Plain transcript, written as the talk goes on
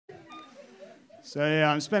So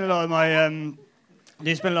yeah, I spend a lot of my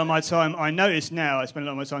time. I notice now I spend a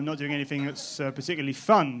lot of my time not doing anything that's particularly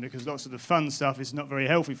fun, because lots of the fun stuff is not very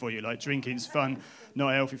healthy for you. Like drinking's fun,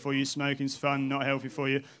 not healthy for you. Smoking's fun, not healthy for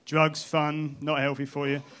you. Drugs fun, not healthy for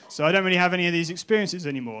you. So I don't really have any of these experiences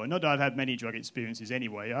anymore. Not that I've had many drug experiences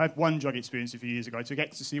anyway. I had one drug experience a few years ago. I took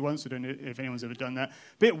ecstasy once. I don't know if anyone's ever done that.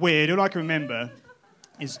 Bit weird. All I can remember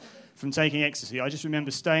is from taking ecstasy, I just remember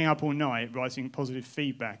staying up all night writing positive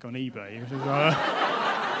feedback on eBay.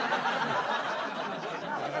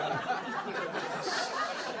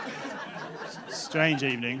 Strange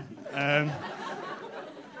evening. I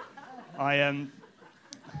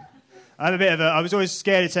was always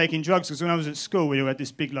scared of taking drugs, because when I was at school, we had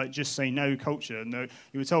this big, like, just say no culture. And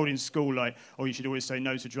you were told in school, like, oh, you should always say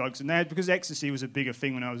no to drugs. And because ecstasy was a bigger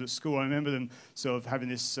thing when I was at school, I remember them sort of having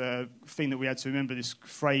this thing that we had to remember, this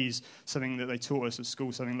phrase, something that they taught us at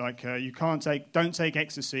school, something like, don't take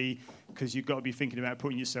ecstasy because you've got to be thinking about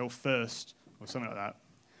putting yourself first, or something like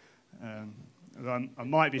that. I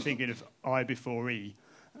might be thinking of I before E.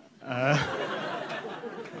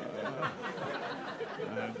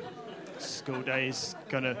 School days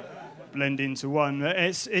kind of blend into one.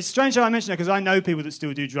 It's strange how I mention that, because I know people that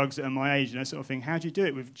still do drugs that are my age, and I sort of think, how do you do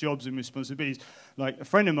it with jobs and responsibilities? Like a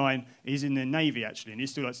friend of mine, he's in the Navy actually, and he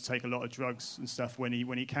still likes to take a lot of drugs and stuff when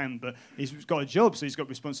he can, but he's got a job, so he's got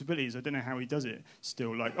responsibilities. I don't know how he does it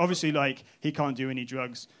still. Like obviously, like he can't do any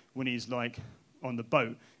drugs when he's like on the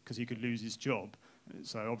boat, because he could lose his job.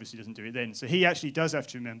 So obviously doesn't do it then. So he actually does have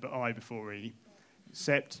to remember I before E,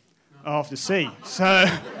 except after C. So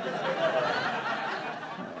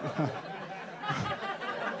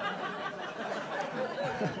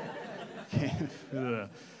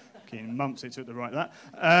months it took to write that.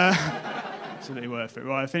 Absolutely worth it.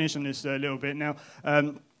 Right, I finished on this little bit now.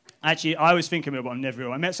 Actually, I was thinking about, I'm never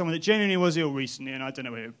ill. I met someone that genuinely was ill recently, and I don't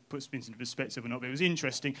know whether it puts things into perspective or not, but it was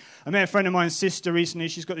interesting. I met a friend of mine's sister recently.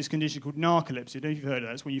 She's got this condition called narcolepsy. I don't know if you've heard of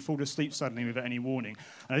that. It's when you fall asleep suddenly without any warning.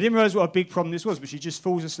 And I didn't realise what a big problem this was, but she just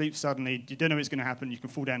falls asleep suddenly. You don't know what's going to happen. You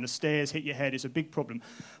can fall down the stairs, hit your head. It's a big problem.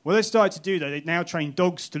 What they started to do, though, they now train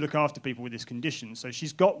dogs to look after people with this condition. So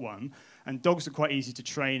she's got one, and dogs are quite easy to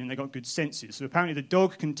train, and they've got good senses. So apparently the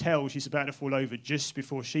dog can tell she's about to fall over just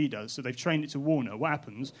before she does. So they've trained it to warn her. What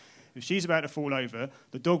happens? If she's about to fall over,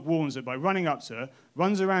 the dog warns her by running up to her,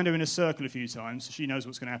 runs around her in a circle a few times so she knows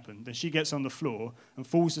what's going to happen. Then she gets on the floor and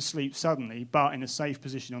falls asleep suddenly, but in a safe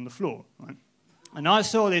position on the floor. Right? And I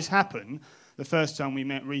saw this happen the first time we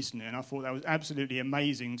met recently, and I thought that was absolutely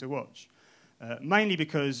amazing to watch. Mainly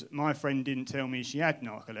because my friend didn't tell me she had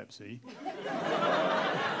narcolepsy.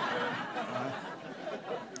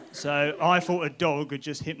 So I thought a dog had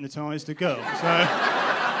just hypnotised a girl. So...